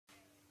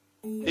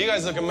You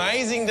guys look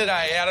amazing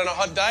today. Out on a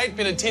hot date,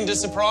 bit of Tinder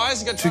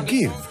surprise. To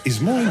give is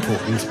more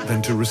important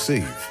than to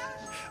receive.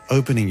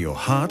 Opening your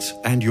heart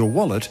and your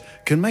wallet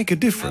can make a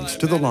difference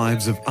to the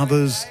lives of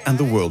others and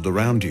the world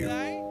around you.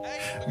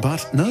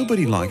 But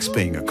nobody likes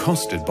being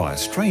accosted by a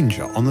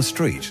stranger on the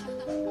street.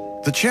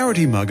 The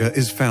charity mugger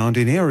is found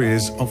in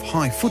areas of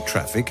high foot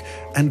traffic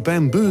and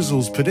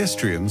bamboozles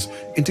pedestrians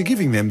into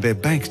giving them their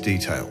bank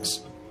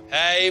details.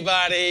 Hey,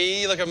 buddy,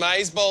 you look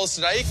amazeballs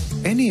today.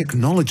 Any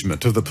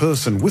acknowledgement of the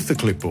person with the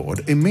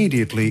clipboard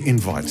immediately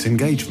invites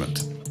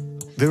engagement.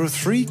 There are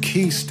 3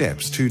 key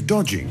steps to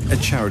dodging a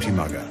charity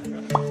mugger.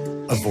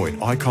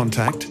 Avoid eye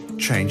contact,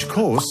 change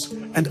course,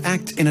 and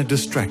act in a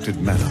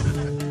distracted manner.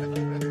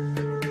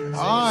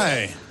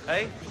 Hi.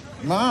 Hey.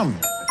 Mum.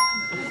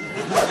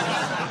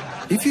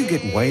 If you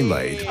get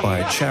waylaid by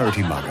a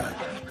charity mugger,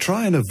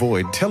 try and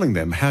avoid telling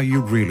them how you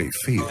really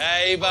feel.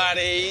 Hey,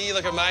 buddy, you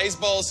look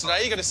amazeballs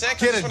today. You got a sec?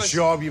 Get a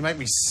job, you make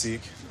me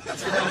sick.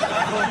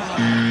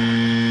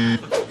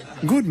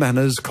 Good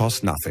manners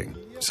cost nothing,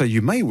 so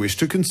you may wish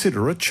to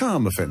consider a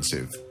charm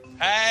offensive.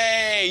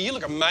 Hey, you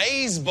look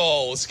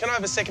amazeballs. Can I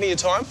have a second of your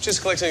time?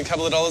 Just collecting a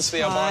couple of dollars for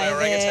the albino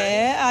orangutan.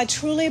 Yeah, I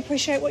truly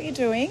appreciate what you're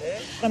doing.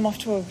 I'm off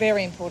to a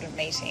very important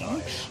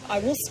meeting. I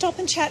will stop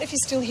and chat if you're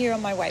still here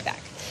on my way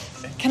back.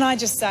 Can I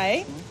just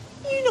say,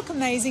 you look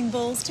amazing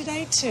balls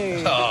today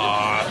too.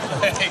 Aw,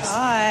 thanks.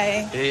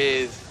 Bye.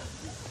 Cheers.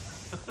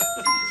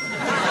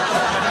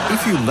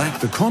 If you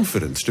lack the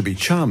confidence to be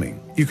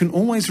charming, you can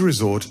always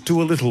resort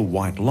to a little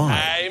white lie.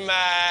 Hey,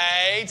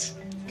 mate.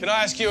 Can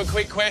I ask you a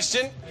quick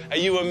question? Are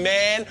you a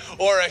man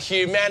or a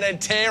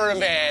humanitarian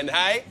man,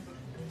 hey?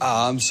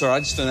 I'm sorry, I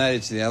just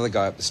donated to the other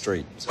guy up the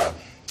street, so...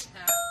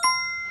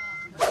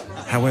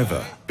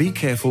 However, be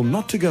careful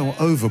not to go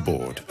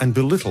overboard and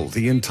belittle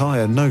the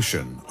entire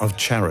notion of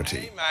charity.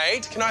 Hey,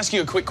 mate, can I ask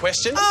you a quick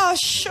question? Oh,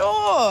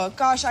 sure.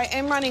 Gosh, I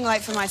am running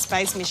late for my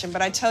space mission,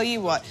 but I tell you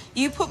what,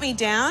 you put me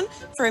down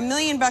for $1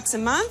 million a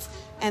month,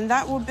 and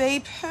that will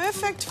be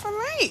perfect for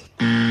me.